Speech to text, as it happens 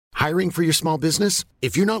Hiring for your small business?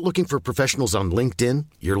 If you're not looking for professionals on LinkedIn,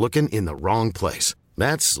 you're looking in the wrong place.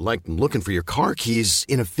 That's like looking for your car keys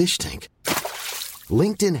in a fish tank.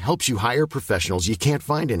 LinkedIn helps you hire professionals you can't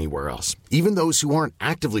find anywhere else, even those who aren't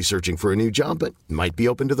actively searching for a new job but might be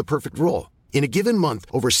open to the perfect role. In a given month,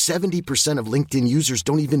 over 70% of LinkedIn users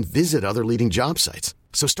don't even visit other leading job sites.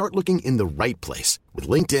 So start looking in the right place. With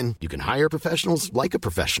LinkedIn, you can hire professionals like a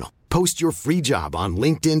professional. Post your free job on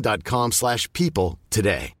linkedin.com/people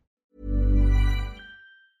today.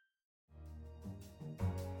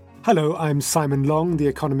 Hello, I'm Simon Long, The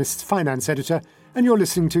Economist's finance editor, and you're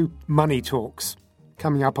listening to Money Talks.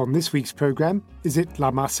 Coming up on this week's programme, is it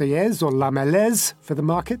La Marseillaise or La Malaise for the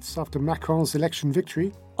markets after Macron's election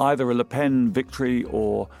victory? Either a Le Pen victory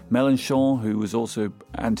or Mélenchon, who was also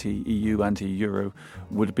anti-EU, anti-Euro,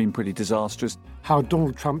 would have been pretty disastrous. How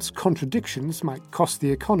Donald Trump's contradictions might cost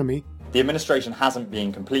the economy. The administration hasn't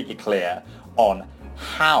been completely clear on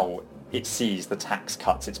how it sees the tax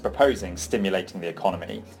cuts it's proposing stimulating the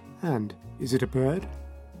economy. And is it a bird?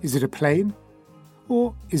 Is it a plane?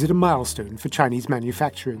 Or is it a milestone for Chinese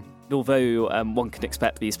manufacturing? Although one can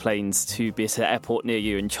expect these planes to be at an airport near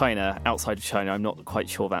you in China, outside of China, I'm not quite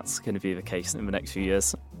sure that's going to be the case in the next few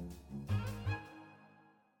years.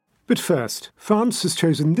 But first, France has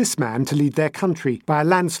chosen this man to lead their country by a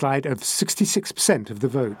landslide of 66% of the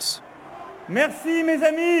votes. Merci, mes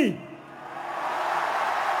amis!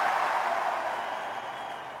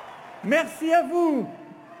 Merci à vous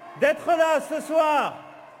d'être là ce soir!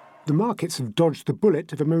 The markets have dodged the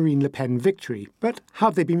bullet of a Marine Le Pen victory, but how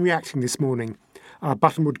have they been reacting this morning? Our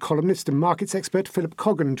Buttonwood columnist and markets expert Philip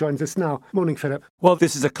Coggan joins us now. Morning, Philip. Well,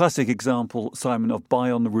 this is a classic example, Simon, of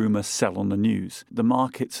buy on the rumour, sell on the news. The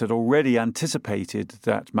markets had already anticipated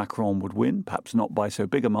that Macron would win, perhaps not by so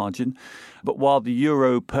big a margin. But while the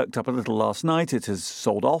euro perked up a little last night, it has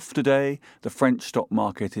sold off today. The French stock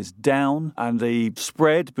market is down, and the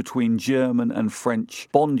spread between German and French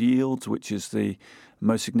bond yields, which is the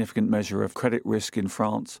most significant measure of credit risk in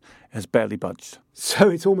France, has barely budged. So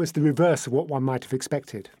it's almost the reverse of what one might have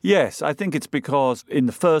expected. Yes, I think it's because in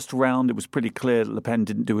the first round it was pretty clear that Le Pen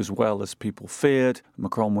didn't do as well as people feared.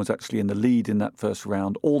 Macron was actually in the lead in that first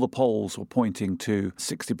round. All the polls were pointing to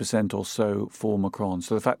 60% or so for Macron.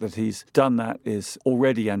 So the fact that he's done that is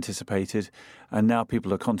already anticipated. And now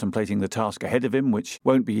people are contemplating the task ahead of him, which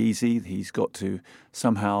won't be easy. He's got to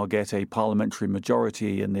somehow get a parliamentary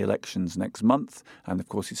majority in the elections next month. And of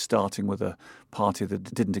course, he's starting with a party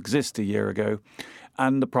that didn't exist a year ago.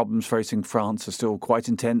 And the problems facing France are still quite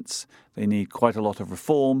intense. They need quite a lot of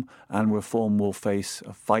reform, and reform will face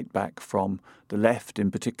a fight back from the left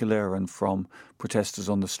in particular and from protesters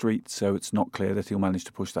on the street. So it's not clear that he'll manage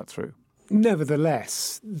to push that through.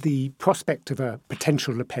 Nevertheless, the prospect of a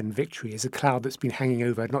potential Le Pen victory is a cloud that's been hanging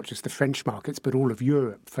over not just the French markets, but all of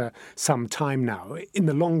Europe for some time now. In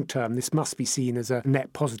the long term, this must be seen as a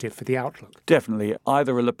net positive for the outlook. Definitely.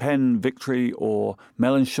 Either a Le Pen victory or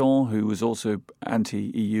Mélenchon, who was also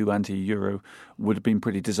anti-EU, anti-Euro, would have been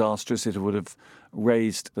pretty disastrous. It would have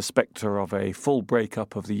raised the spectre of a full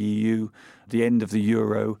breakup of the EU, the end of the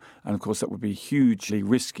euro, and of course that would be hugely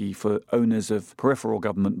risky for owners of peripheral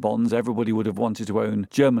government bonds. Everybody would have wanted to own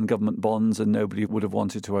German government bonds and nobody would have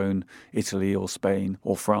wanted to own Italy or Spain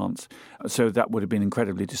or France. So that would have been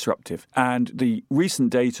incredibly disruptive. And the recent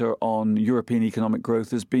data on European economic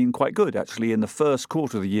growth has been quite good. Actually, in the first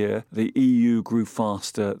quarter of the year, the EU grew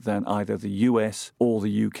faster than either the US or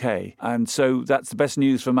the UK. And so that's the best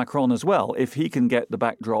news for Macron as well. If he can get the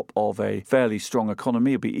backdrop of a fairly strong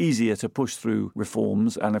economy, it'll be easier to push through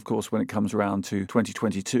reforms. And of course, when it comes around to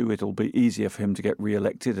 2022, it'll be easier for him to get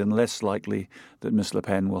re-elected and less likely that Ms. Le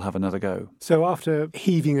Pen will have another go. So after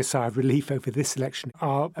heaving a sigh of relief over this election,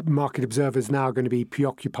 are market observers now going to be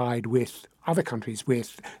preoccupied with other countries,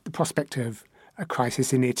 with the prospect of a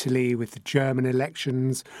crisis in Italy, with the German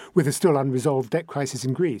elections, with a still unresolved debt crisis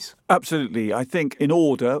in Greece? Absolutely. I think in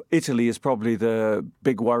order, Italy is probably the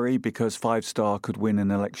big worry because Five Star could win in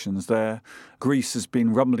elections there. Greece has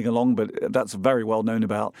been rumbling along, but that's very well known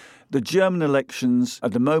about. The German elections,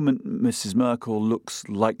 at the moment, Mrs. Merkel looks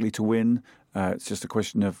likely to win. It's just a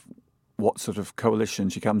question of what sort of coalition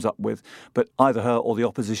she comes up with. But either her or the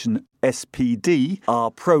opposition SPD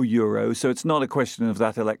are pro-Euro, so it's not a question of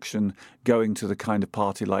that election going to the kind of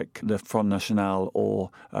party like the Front National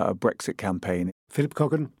or a Brexit campaign. Philip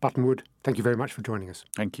Coggan, Buttonwood, thank you very much for joining us.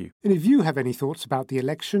 Thank you. And if you have any thoughts about the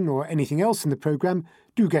election or anything else in the programme,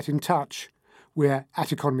 do get in touch. We're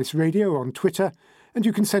at Economist Radio on Twitter, and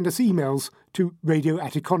you can send us emails to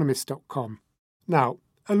radio@economist.com. Now,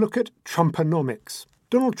 a look at Trumponomics.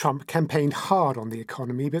 Donald Trump campaigned hard on the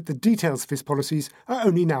economy, but the details of his policies are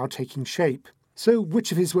only now taking shape. So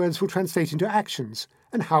which of his words will translate into actions,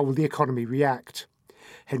 and how will the economy react?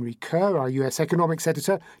 Henry Kerr, our US economics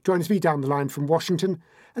editor, joins me down the line from Washington,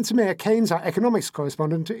 and Samaya Keynes, our economics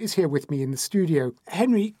correspondent, is here with me in the studio.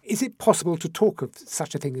 Henry, is it possible to talk of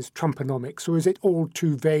such a thing as Trumponomics, or is it all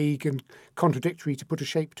too vague and contradictory to put a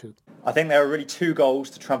shape to? I think there are really two goals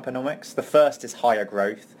to Trumponomics. The first is higher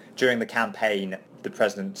growth. During the campaign, the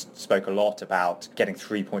president spoke a lot about getting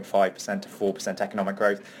 3.5% to 4% economic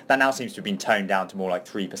growth. That now seems to have been toned down to more like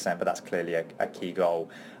 3%, but that's clearly a key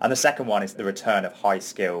goal. And the second one is the return of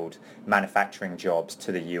high-skilled manufacturing jobs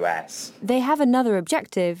to the US. They have another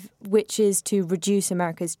objective, which is to reduce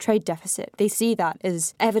America's trade deficit. They see that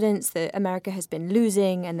as evidence that America has been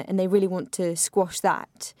losing, and they really want to squash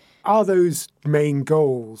that. Are those main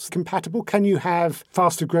goals compatible? Can you have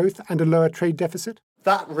faster growth and a lower trade deficit?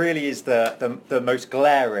 That really is the most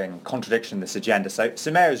glaring contradiction in this agenda. So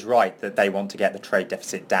Samir is right that they want to get the trade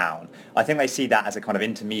deficit down. I think they see that as a kind of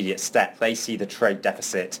intermediate step. They see the trade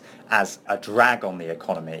deficit as a drag on the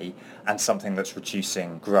economy and something that's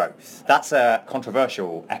reducing growth. That's a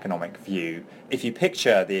controversial economic view. If you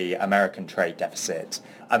picture the American trade deficit,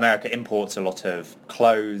 America imports a lot of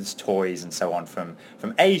clothes, toys and so on from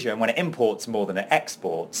Asia, and when it imports more than it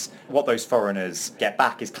exports, what those foreigners get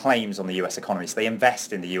back is claims on the US economy. So they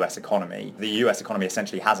invest in the US economy. The US economy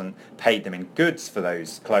essentially hasn't paid them in goods for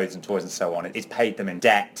those clothes and toys and so on. It's paid them in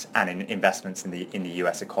debt and in investments in the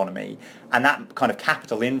US economy. And that kind of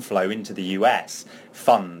capital inflow into the US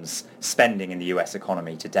funds spending in the US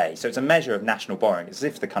economy today. So it's a measure of national borrowing. It's as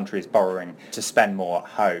if the country is borrowing to spend more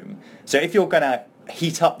at home. So if you're going to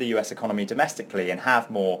heat up the US economy domestically and have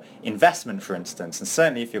more investment, for instance, and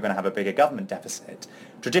certainly if you're going to have a bigger government deficit,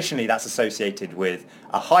 traditionally that's associated with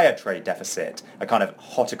a higher trade deficit, a kind of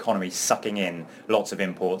hot economy sucking in lots of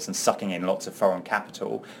imports and sucking in lots of foreign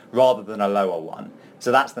capital, rather than a lower one.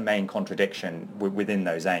 So that's the main contradiction within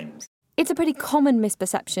those aims. It's a pretty common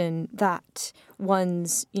misperception that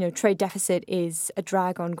one's, trade deficit is a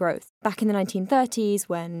drag on growth. Back in the 1930s,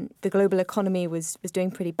 when the global economy was doing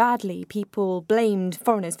pretty badly, people blamed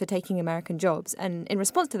foreigners for taking American jobs. And in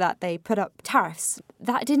response to that, they put up tariffs.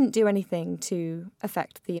 That didn't do anything to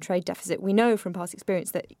affect the trade deficit. We know from past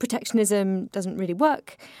experience that protectionism doesn't really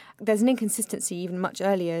work. There's an inconsistency even much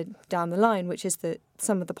earlier down the line, which is that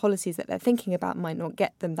some of the policies that they're thinking about might not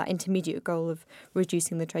get them that intermediate goal of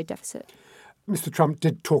reducing the trade deficit. Mr. Trump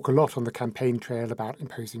did talk a lot on the campaign trail about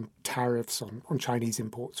imposing tariffs on Chinese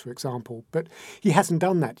imports, for example, but he hasn't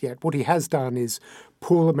done that yet. What he has done is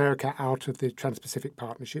pull America out of the Trans-Pacific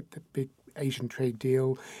Partnership, the big Asian trade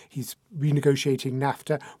deal. He's renegotiating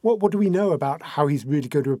NAFTA. What do we know about how he's really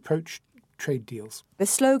going to approach trade deals? The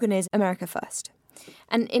slogan is America First.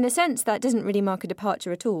 And in a sense, that doesn't really mark a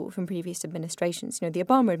departure at all from previous administrations. The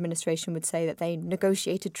Obama administration would say that they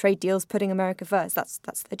negotiated trade deals putting America first. That's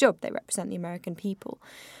their job. They represent the American people.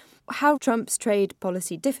 How Trump's trade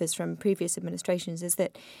policy differs from previous administrations is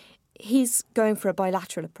that he's going for a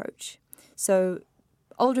bilateral approach. So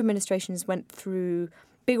older administrations went through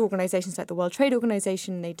big organizations like the World Trade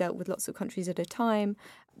Organization. They dealt with lots of countries at a time.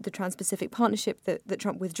 The Trans-Pacific Partnership that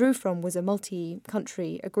Trump withdrew from was a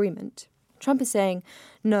multi-country agreement. Trump is saying,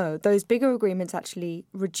 no, those bigger agreements actually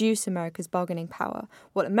reduce America's bargaining power.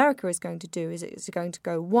 What America is going to do is it's going to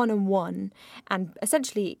go one-on-one and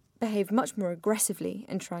essentially behave much more aggressively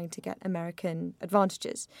in trying to get American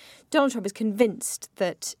advantages. Donald Trump is convinced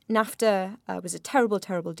that NAFTA was a terrible,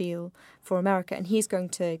 terrible deal for America, and he's going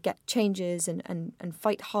to get changes and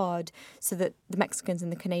fight hard so that the Mexicans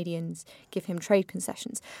and the Canadians give him trade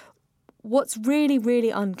concessions. What's really, really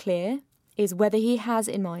unclear is whether he has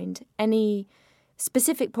in mind any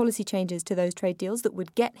specific policy changes to those trade deals that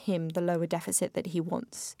would get him the lower deficit that he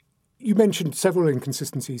wants. You mentioned several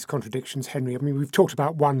inconsistencies, contradictions, Henry. I mean, we've talked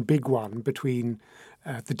about one big one between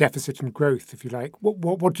the deficit and growth, if you like.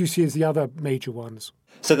 What do you see as the other major ones?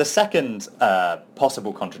 So the second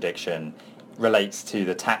possible contradiction relates to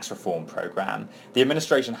the tax reform program. The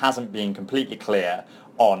administration hasn't been completely clear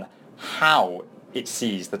on how it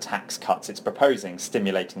sees the tax cuts it's proposing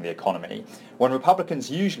stimulating the economy. When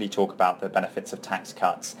Republicans usually talk about the benefits of tax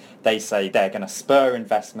cuts, they say they're going to spur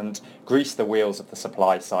investment, grease the wheels of the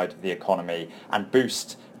supply side of the economy, and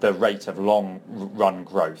boost the rate of long-run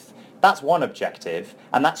growth. That's one objective,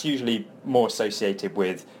 and that's usually more associated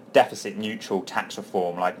with deficit-neutral tax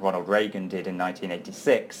reform like Ronald Reagan did in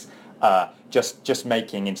 1986, just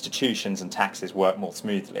making institutions and taxes work more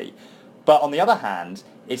smoothly. But on the other hand,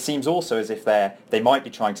 it seems also as if they might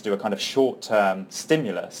be trying to do a kind of short-term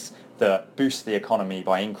stimulus that boost the economy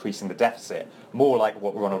by increasing the deficit, more like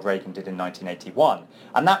what Ronald Reagan did in 1981.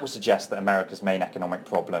 And that would suggest that America's main economic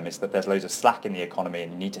problem is that there's loads of slack in the economy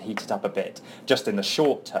and you need to heat it up a bit just in the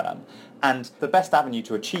short term. And the best avenue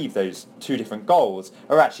to achieve those two different goals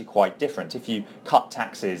are actually quite different. If you cut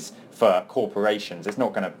taxes for corporations, it's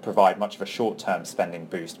not going to provide much of a short-term spending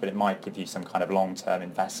boost, but it might give you some kind of long-term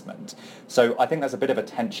investment. So I think there's a bit of a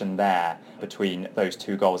tension there between those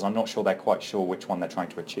two goals. I'm not sure they're quite sure which one they're trying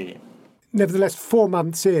to achieve. Nevertheless, 4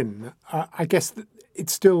 months in, I guess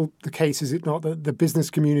it's still the case, is it not, that the business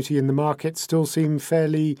community and the market still seem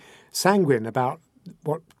fairly sanguine about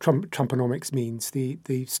what Trumponomics means?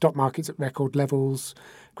 The stock market's at record levels,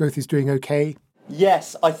 growth is doing okay?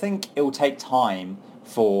 Yes, I think it will take time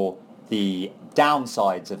for the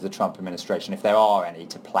downsides of the Trump administration, if there are any,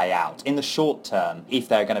 to play out. In the short term, if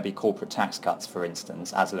there are going to be corporate tax cuts, for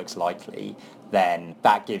instance, as looks likely, then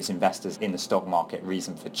that gives investors in the stock market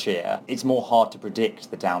reason for cheer. It's more hard to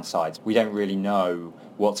predict the downsides. We don't really know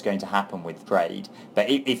what's going to happen with trade. But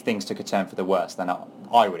if things took a turn for the worse, then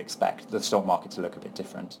I would expect the stock market to look a bit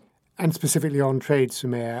different. And specifically on trade,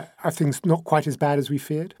 Sumair, are things not quite as bad as we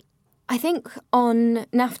feared? I think on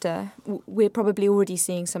NAFTA, we're probably already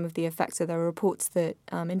seeing some of the effects. So there are reports that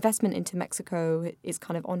investment into Mexico is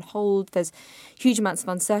kind of on hold. There's huge amounts of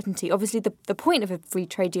uncertainty. Obviously, the point of a free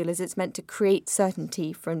trade deal is it's meant to create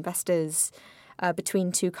certainty for investors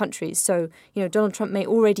between two countries. So, Donald Trump may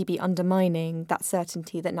already be undermining that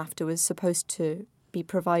certainty that NAFTA was supposed to be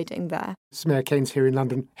providing there. Sumair Keynes here in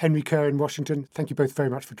London, Henry Kerr in Washington. Thank you both very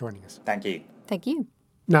much for joining us. Thank you. Thank you.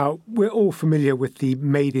 Now, we're all familiar with the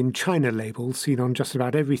Made in China label seen on just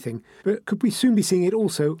about everything, but could we soon be seeing it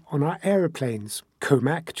also on our aeroplanes?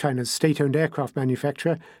 Comac, China's state-owned aircraft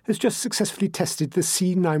manufacturer, has just successfully tested the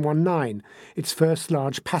C919, its first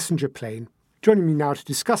large passenger plane. Joining me now to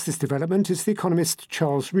discuss this development is the economist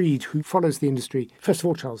Charles Reid, who follows the industry. First of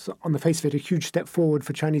all, Charles, on the face of it, a huge step forward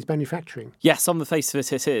for Chinese manufacturing. Yes, on the face of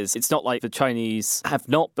it, it is. It's not like the Chinese have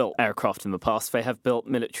not built aircraft in the past. They have built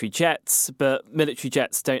military jets, but military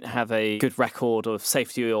jets don't have a good record of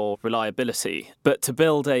safety or reliability. But to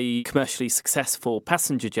build a commercially successful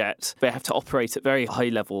passenger jet, they have to operate at very high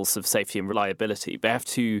levels of safety and reliability. They have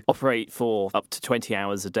to operate for up to 20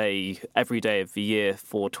 hours a day, every day of the year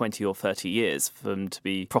for 20 or 30 years. For them to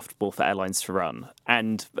be profitable for airlines to run.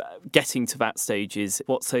 And getting to that stage is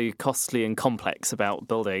what's so costly and complex about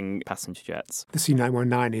building passenger jets. The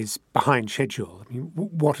C919 is behind schedule. I mean,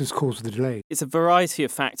 what has caused the delay? It's a variety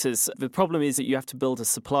of factors. The problem is that you have to build a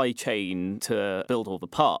supply chain to build all the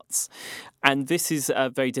parts. And this is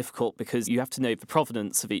very difficult because you have to know the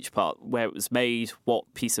provenance of each part, where it was made,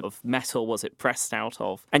 what piece of metal was it pressed out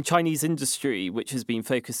of. And Chinese industry, which has been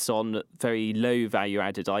focused on very low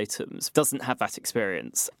value-added items, doesn't have that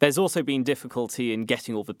experience. There's also been difficulty in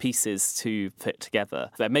getting all the pieces to fit together.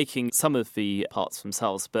 They're making some of the parts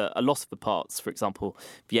themselves, but a lot of the parts, for example,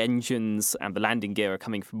 the engines and the landing gear are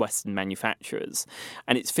coming from Western manufacturers.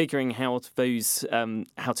 And it's figuring out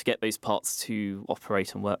how to get those parts to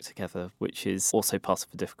operate and work together, which is also part of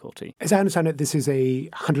the difficulty. As I understand it, this is a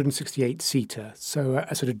 168-seater, so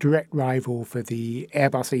a sort of direct rival for the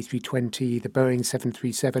Airbus A320, the Boeing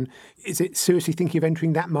 737. Is it seriously thinking of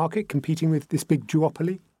entering that market, competing with this big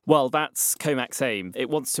duopoly? Well, that's Comac's aim. It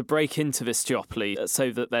wants to break into this duopoly so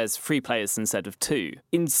that there's 3 players instead of 2.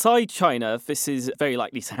 Inside China, this is very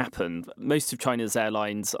likely to happen. Most of China's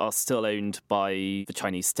airlines are still owned by the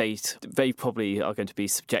Chinese state. They probably are going to be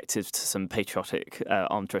subjected to some patriotic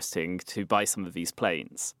arm twisting to buy some of these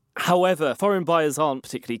planes. However, foreign buyers aren't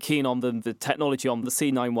particularly keen on them. The technology on the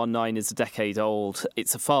C919 is a decade old.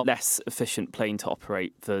 It's a far less efficient plane to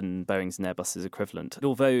operate than Boeing's and Airbus's equivalent.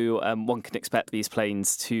 Although one can expect these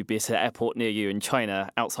planes to be at an airport near you in China,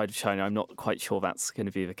 outside of China, I'm not quite sure that's going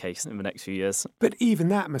to be the case in the next few years. But even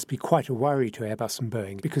that must be quite a worry to Airbus and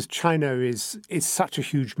Boeing, because China is such a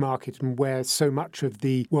huge market and where so much of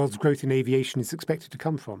the world's growth in aviation is expected to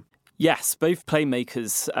come from. Yes, both plane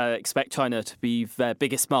makers expect China to be their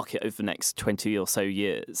biggest market over the next 20 or so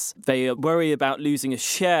years. They worry about losing a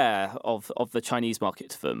share of the Chinese market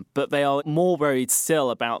to them, but they are more worried still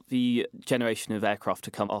about the generation of aircraft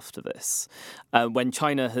to come after this. When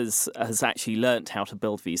China has actually learnt how to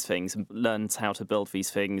build these things and learns how to build these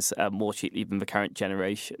things more cheaply than the current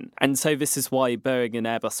generation. And so this is why Boeing and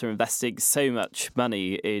Airbus are investing so much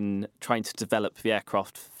money in trying to develop the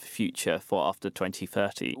aircraft future for after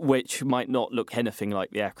 2030, which which might not look anything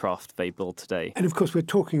like the aircraft they build today. And of course, we're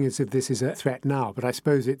talking as if this is a threat now, but I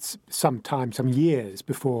suppose it's some years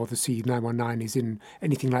before the C919 is in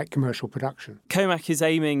anything like commercial production. COMAC is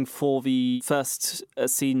aiming for the first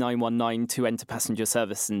C919 to enter passenger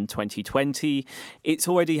service in 2020. It's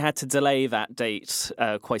already had to delay that date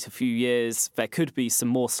quite a few years. There could be some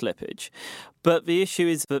more slippage. But the issue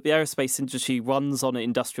is that the aerospace industry runs on an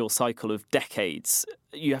industrial cycle of decades.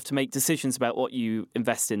 You have to make decisions about what you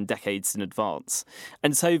invest in decades in advance.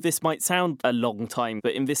 And so this might sound a long time,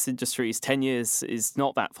 but in this industry, 10 years is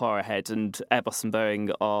not that far ahead, and Airbus and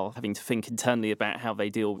Boeing are having to think internally about how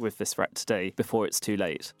they deal with this threat today before it's too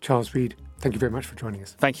late. Charles Reed, thank you very much for joining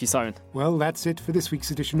us. Thank you, Simon. Well, that's it for this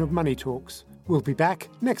week's edition of Money Talks. We'll be back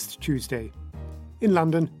next Tuesday. In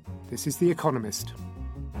London, this is The Economist.